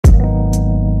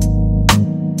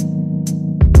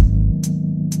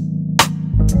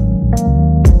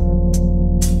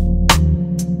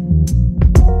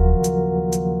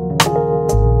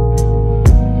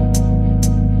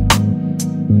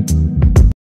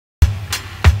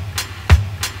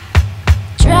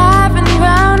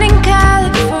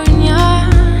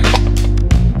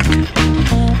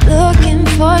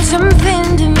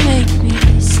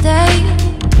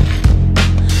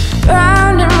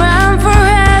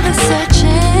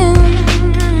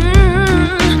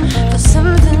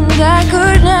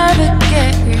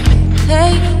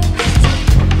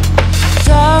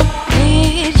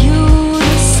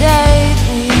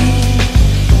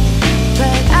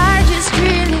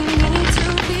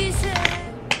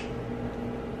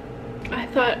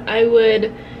I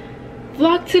would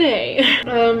vlog today.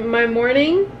 My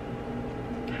morning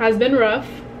has been rough.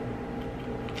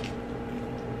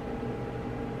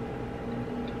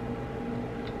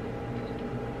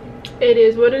 It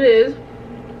is what it is.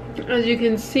 As you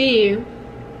can see,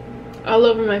 all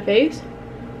over my face,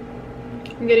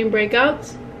 I'm getting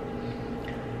breakouts.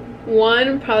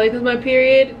 1, probably because of my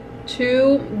period.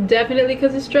 2, definitely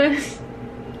because of stress.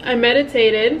 I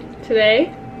meditated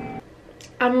today.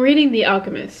 I'm reading The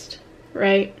Alchemist,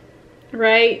 right?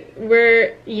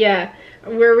 We're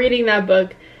reading that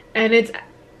book, and it's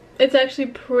actually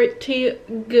pretty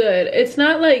good. It's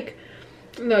not like,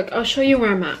 look, I'll show you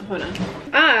where I'm at. Hold on.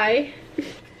 I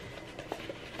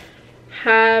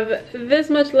have this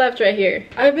much left right here.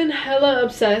 I've been hella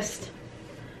obsessed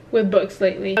with books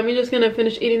lately. I'm just gonna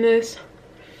finish eating this,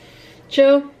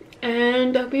 chill,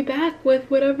 and I'll be back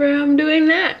with whatever I'm doing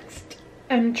next.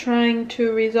 I'm trying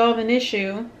to resolve an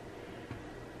issue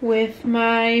with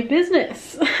my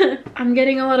business. I'm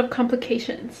getting a lot of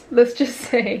complications, let's just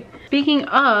say. Speaking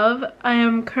of, I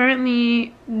am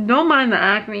currently, don't mind the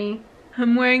acne,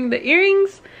 I'm wearing the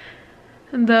earrings,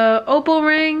 the opal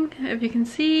ring, if you can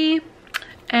see,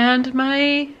 and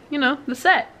my, you know, the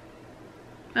set.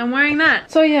 I'm wearing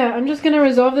that. So yeah, I'm just gonna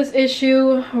resolve this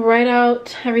issue, write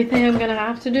out everything I'm gonna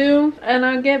have to do, and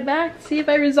I'll get back to see if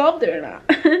I resolved it or not.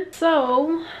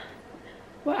 So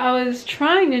what I was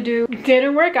trying to do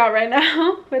didn't work out right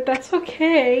now, but that's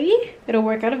okay. It'll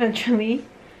work out eventually.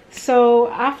 So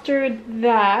after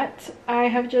that, I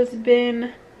have just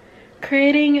been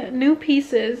creating new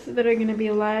pieces that are gonna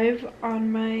be live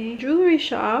on my jewelry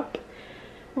shop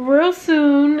real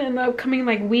soon, in the upcoming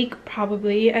like week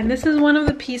probably. And this is one of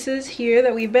the pieces here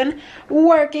that we've been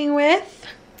working with.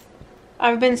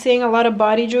 I've been seeing a lot of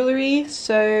body jewelry,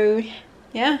 so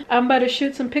yeah, I'm about to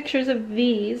shoot some pictures of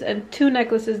these and 2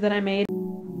 necklaces that I made.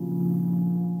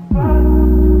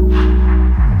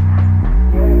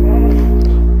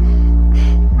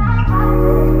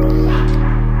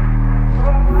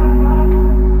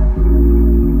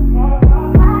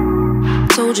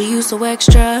 Told you you so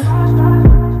extra,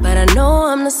 but I know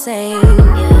I'm the same,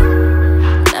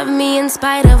 yeah. Love me in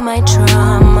spite of my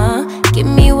trauma. Give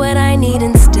me what I need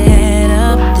instead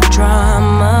of the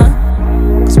drama.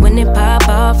 Cause when it pop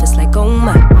off, it's like, oh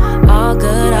my. All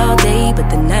good all day, but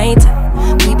the night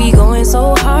we be going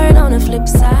so hard on the flip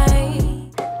side.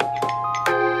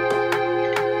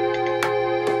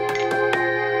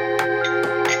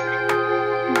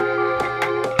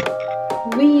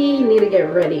 We need to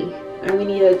get ready, and we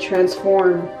need to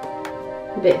transform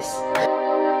this.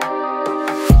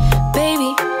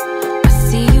 Baby, I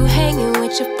see you hanging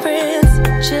with your friends,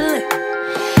 chilling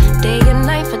day and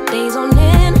night for days on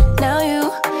end. Now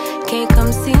you can't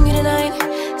come see me tonight.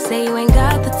 Say you ain't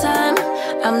got the time.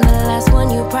 I'm the last one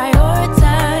you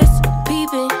prioritize.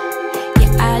 Peeping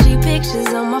your IG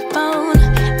pictures on my phone.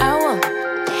 I won't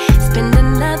spend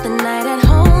another night at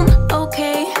home.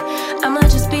 Okay, I'ma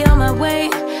just be on my way.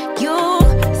 You'll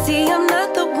see I'm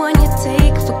not the one you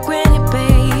take for granted,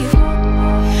 babe.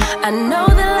 I know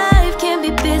that life can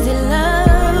be busy,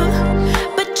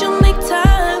 love, but you make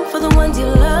time for the ones you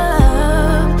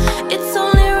love. It's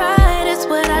only right, it's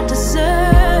what I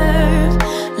deserve.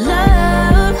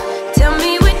 Love, tell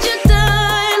me what you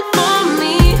done for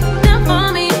me, done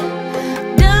for me,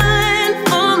 done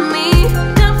for me,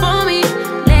 done for me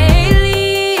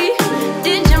lately.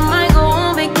 Did your mind go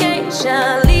on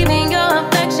vacation, leaving your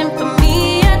affection for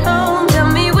me at home? Tell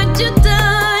me what you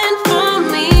done for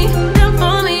me, done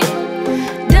for me,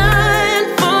 done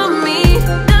for me,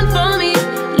 done for me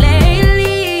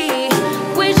lately.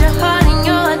 With your heart and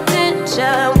your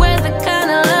attention, we're the kind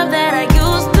of love that I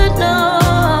used to know.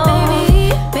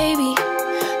 Baby,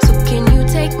 so can you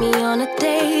take me on a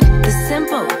date? The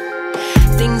simple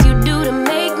things you do to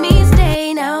make me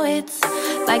stay. Now it's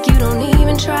like you don't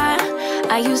even try.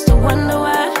 I used to wonder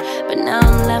why, but now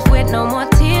I'm left with no more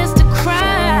tears to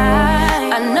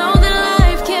cry. I know that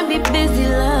life can be busy,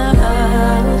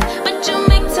 love, but you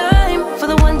make time for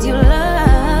the ones you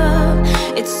love.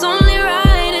 It's only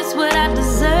right, it's what I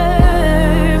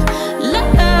deserve.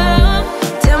 Love,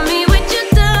 tell me what you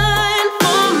done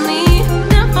for me,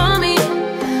 done for me,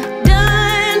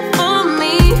 done for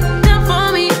me, done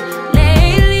for me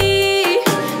lately.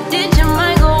 Did your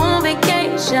mind go on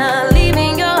vacation,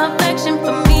 leaving your affection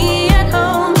for me at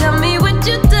home? Tell me what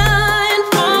you done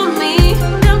for me,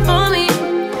 done for me,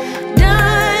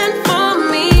 done for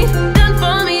me, done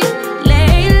for me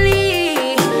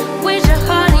lately. With your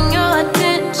heart and your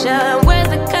attention, we're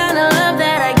the kind of love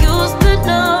that I used to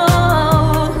know.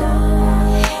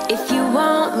 If you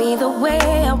want me the way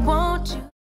I want you.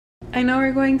 I know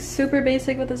we're going super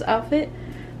basic with this outfit,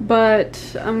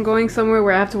 but I'm going somewhere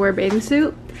where I have to wear a bathing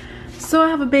suit. So I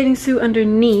have a bathing suit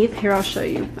underneath. Here, I'll show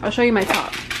you. I'll show you my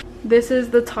top. This is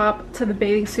the top to the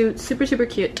bathing suit. Super, super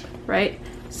cute, right?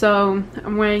 So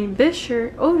I'm wearing this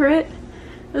shirt over it.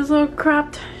 This little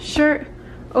cropped shirt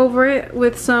over it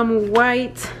with some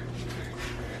white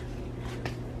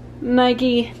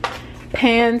Nike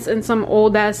pants and some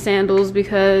old ass sandals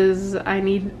because I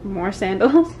need more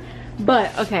sandals.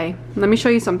 But okay, let me show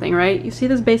you something, right? You see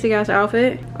this basic ass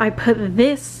outfit? I put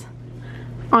this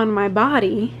on my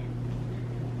body.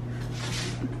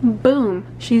 Boom.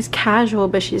 She's casual,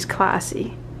 but she's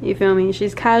classy. You feel me?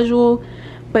 She's casual,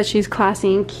 but she's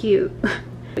classy and cute.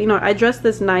 You know, I dressed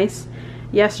this nice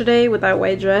yesterday with that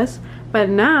white dress, but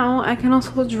now I can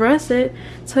also dress it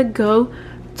to go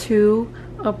to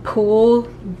a pool,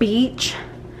 beach,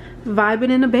 vibing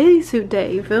in a bathing suit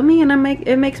day. You feel me? And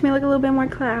it makes me look a little bit more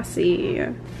classy.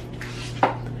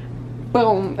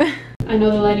 Boom. I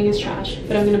know the lighting is trash,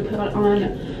 but I'm gonna put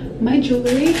on my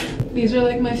jewelry. These are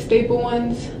like my staple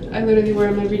ones. I literally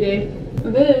wear them every day.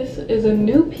 This is a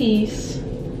new piece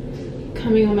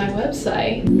coming on my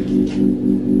website.